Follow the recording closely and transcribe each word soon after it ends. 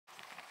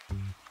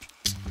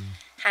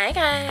Hi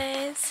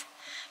guys,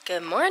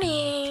 good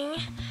morning.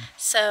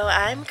 So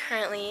I'm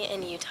currently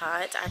in Utah.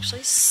 It's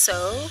actually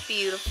so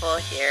beautiful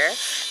here,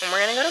 and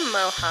we're gonna go to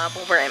Moab.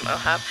 Well, we're in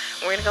Moab.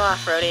 We're gonna go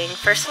off-roading.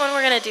 First one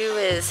we're gonna do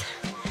is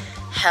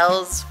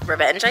Hell's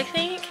Revenge, I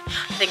think.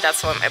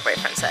 That's what my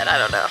boyfriend said. I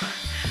don't know,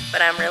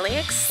 but I'm really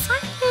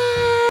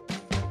excited.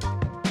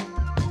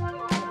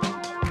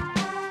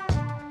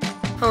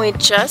 Well, we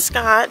just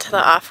got to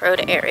the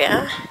off-road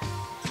area.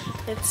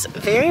 It's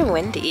very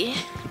windy.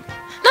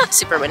 Not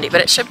super windy,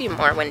 but it should be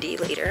more windy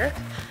later.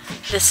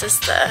 This is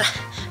the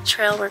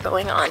trail we're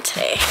going on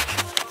today.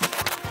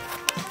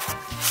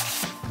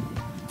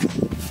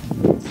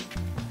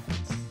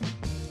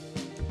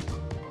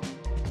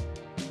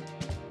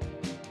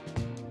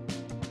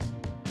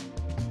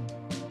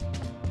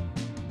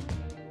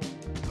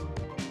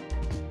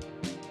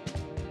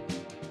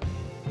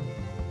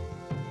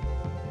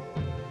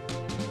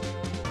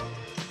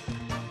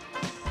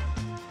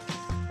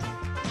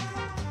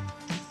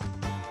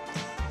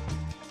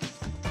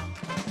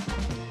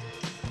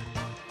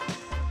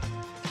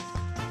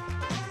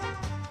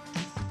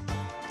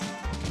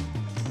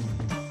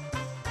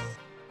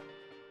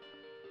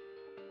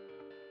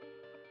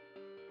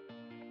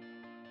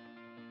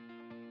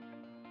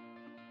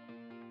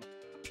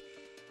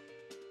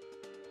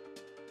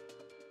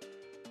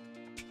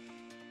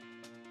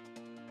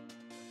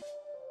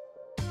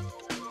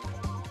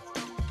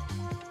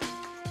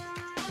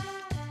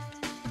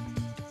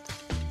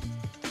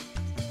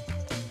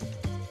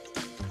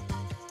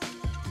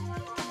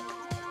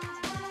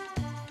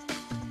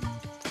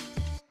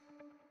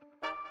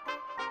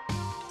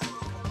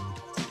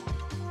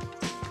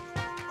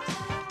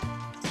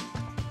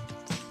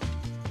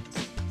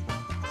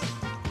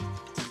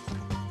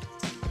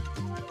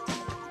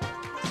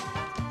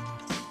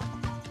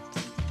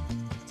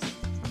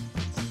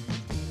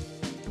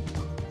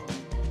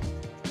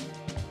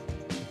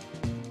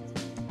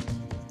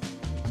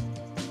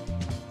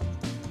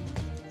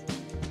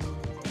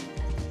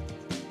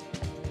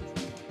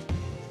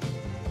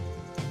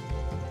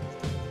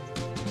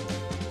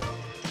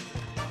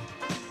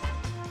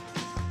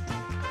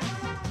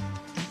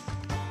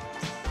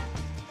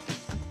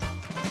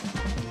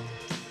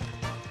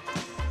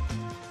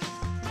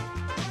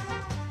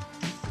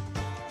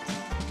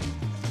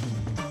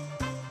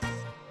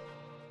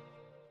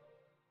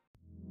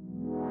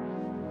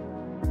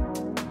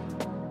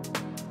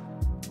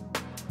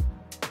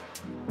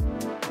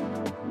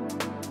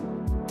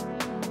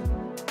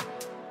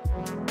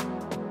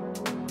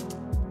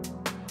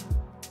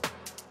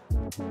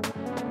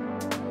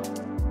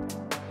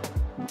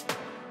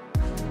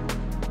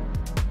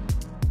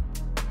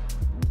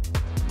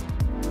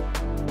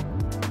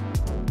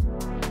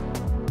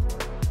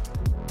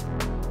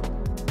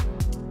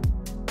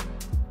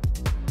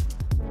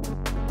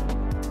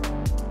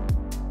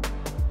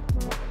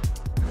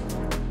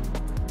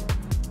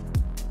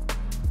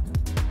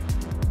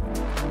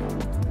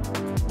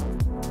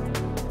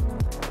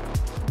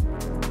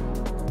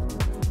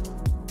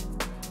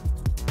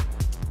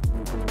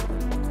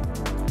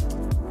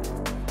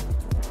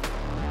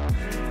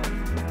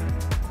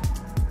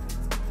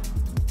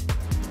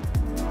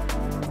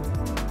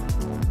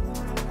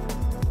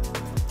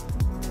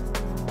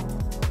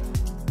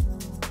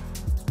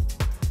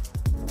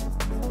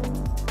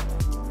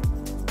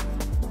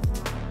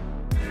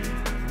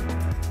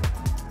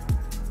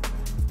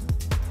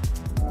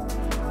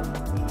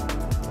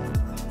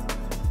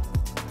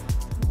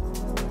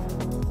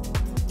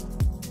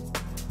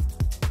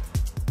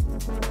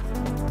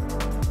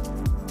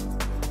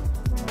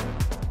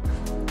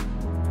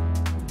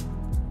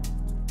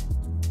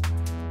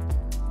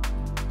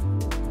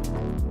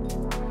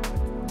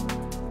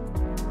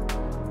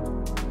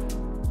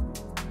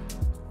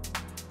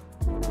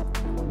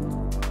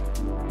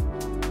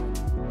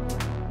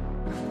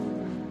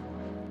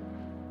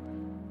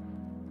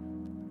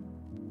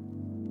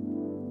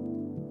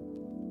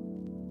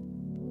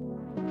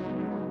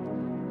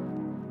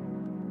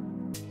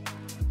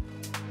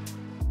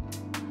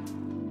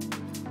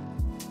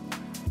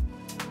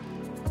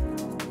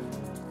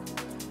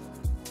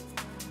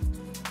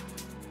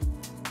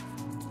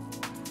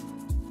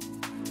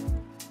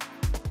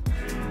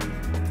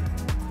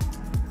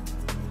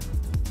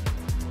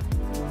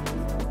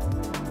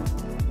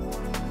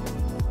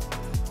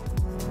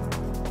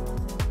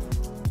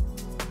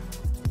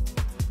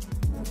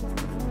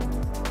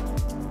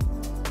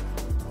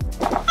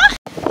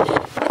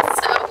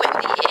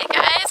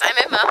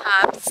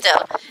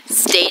 Still,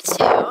 day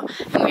 2,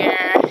 and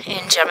we're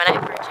in Gemini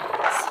Bridges.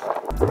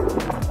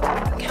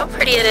 Look how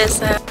pretty it is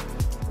though.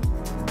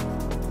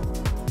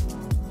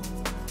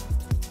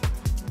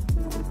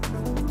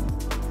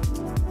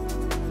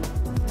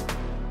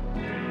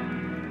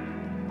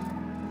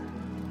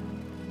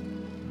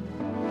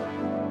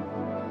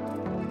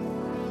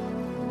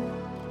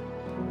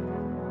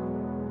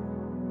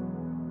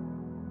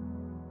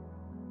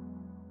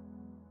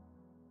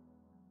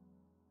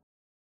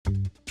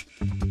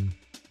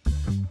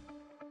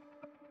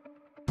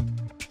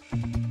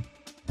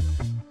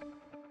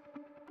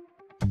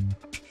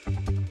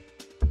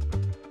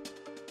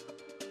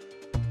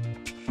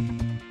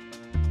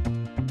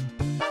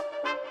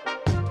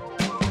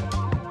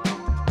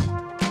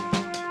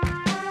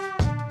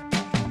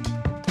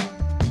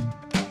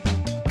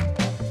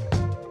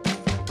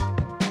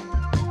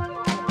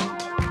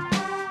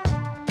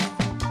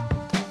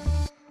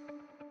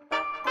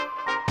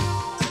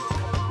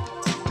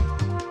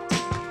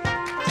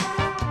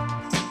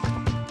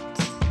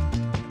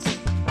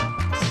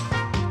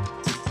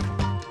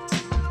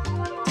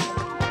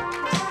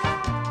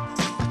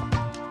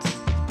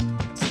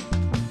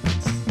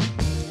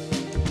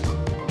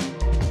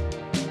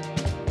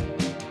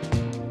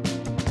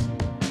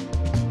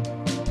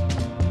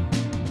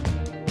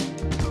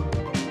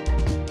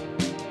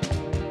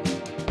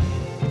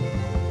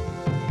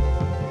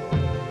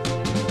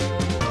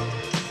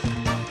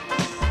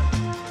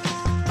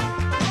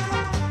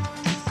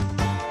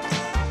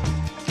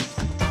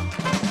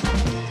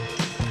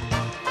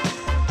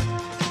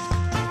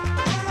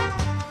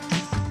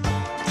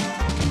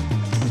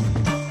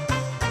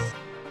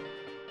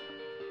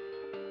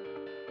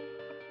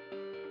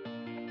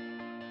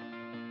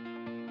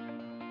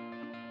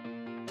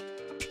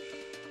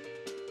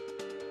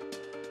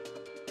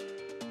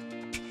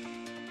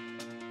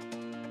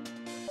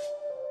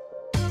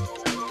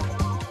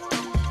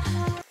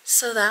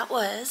 So that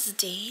was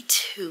day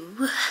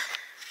 2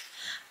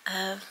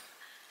 of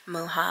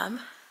Moab.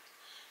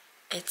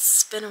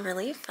 It's been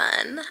really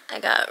fun. I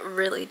got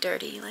really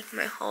dirty, like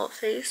my whole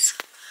face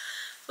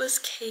was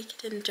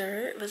caked in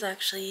dirt. It was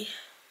actually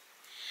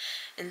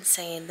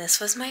insane.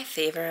 This was my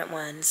favorite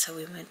one. So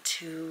we went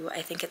to,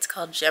 I think it's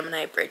called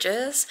Gemini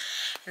Bridges,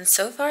 and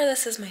so far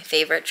this is my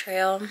favorite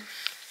trail.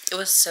 It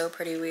was so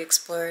pretty. We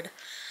explored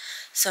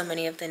so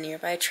many of the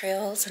nearby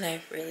trails, and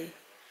I really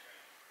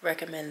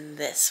recommend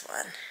this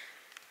one.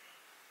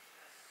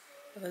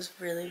 It was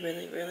really,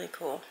 really, really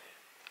cool.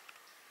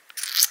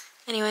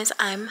 Anyways,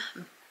 I'm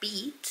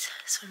beat,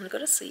 so I'm gonna go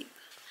to sleep.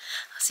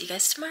 I'll see you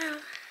guys tomorrow.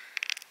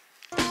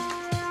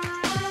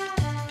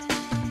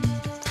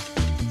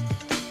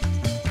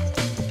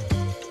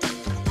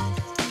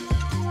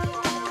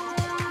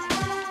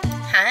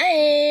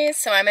 Hi,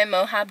 so I'm in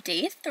Moab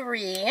day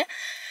 3,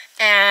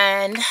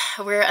 and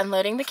we're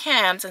unloading the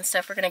cams and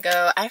stuff. We're gonna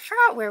go, I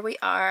forgot where we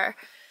are.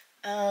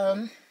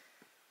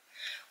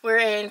 We're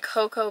in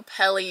Coco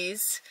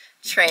Pelly's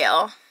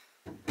trail.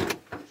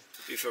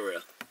 Be for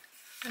real.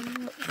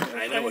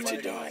 I know what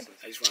you're doing.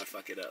 I just want to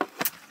fuck it up.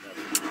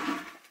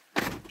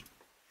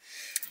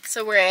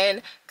 So we're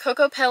in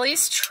Coco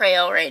Pelly's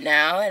trail right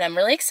now, and I'm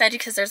really excited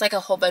because there's like a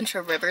whole bunch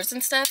of rivers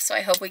and stuff, so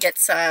I hope we get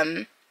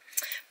some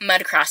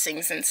mud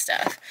crossings and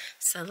stuff.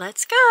 So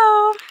let's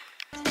go!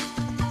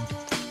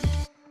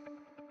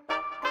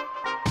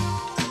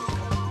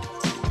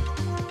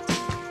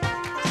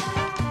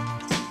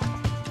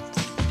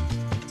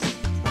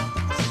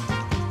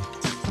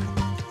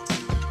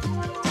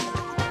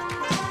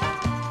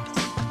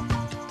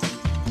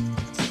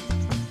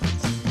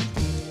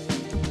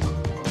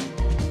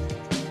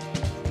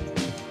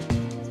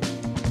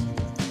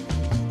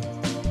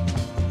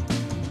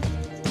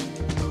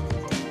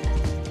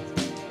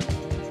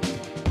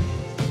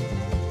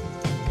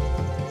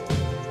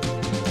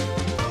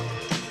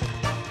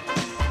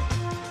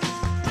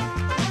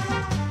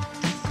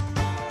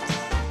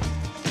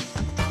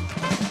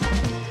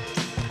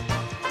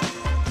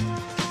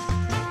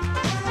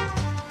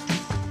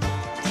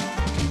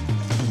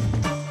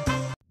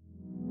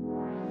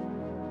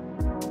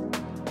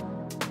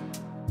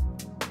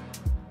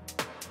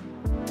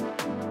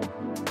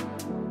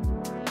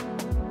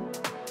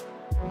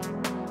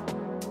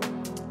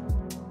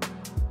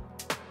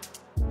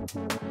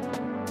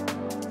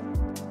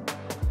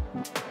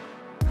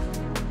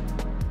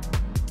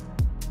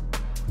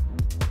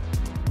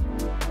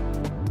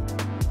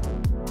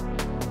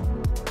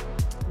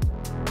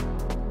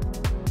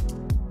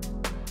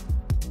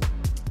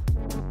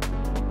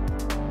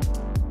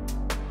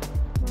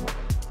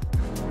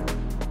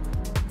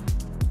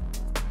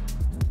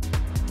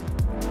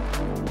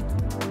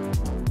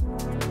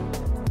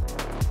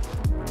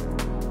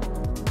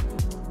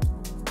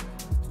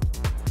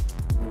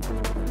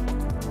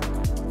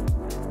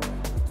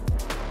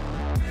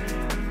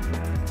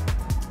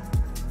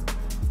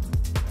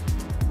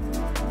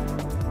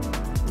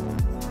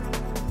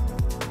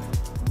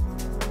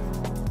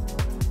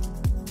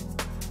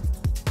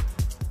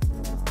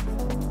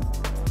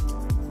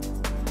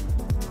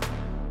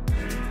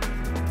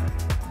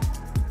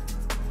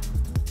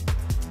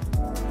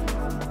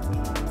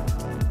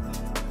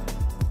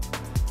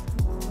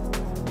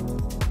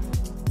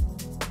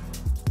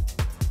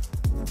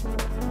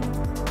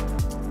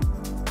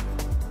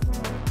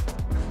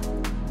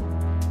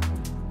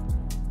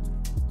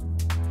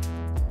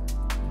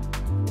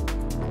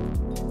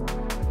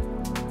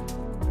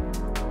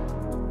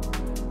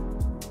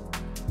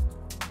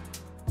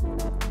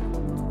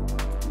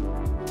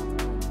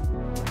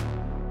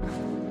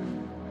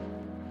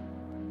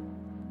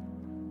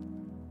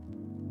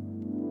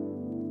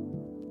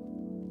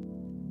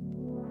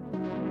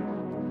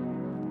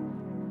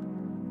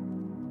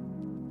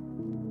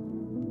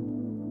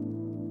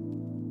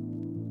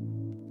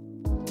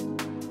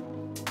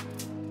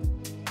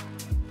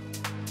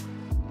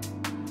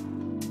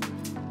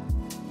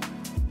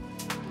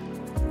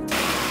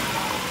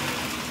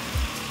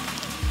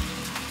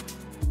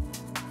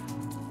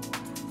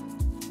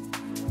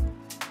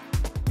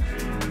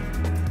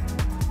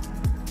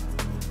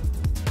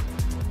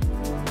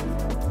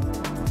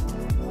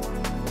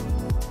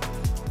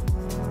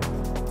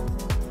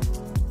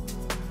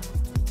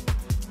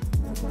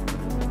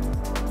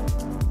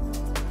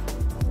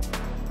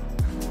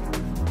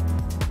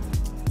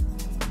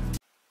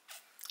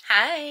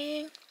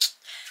 Hi!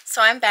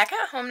 So I'm back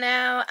at home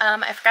now.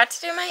 I forgot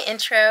to do my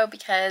intro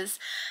because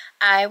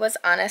I was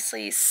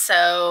honestly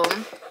so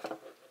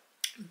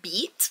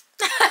beat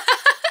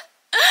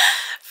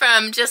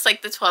from just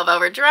like the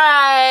 12-hour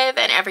drive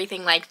and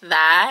everything like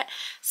that.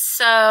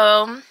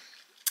 So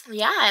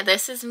yeah,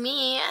 this is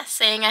me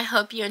saying I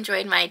hope you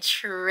enjoyed my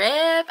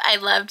trip. I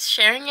loved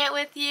sharing it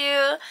with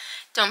you.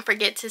 Don't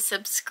forget to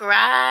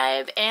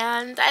subscribe,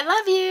 and I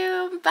love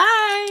you.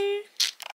 Bye!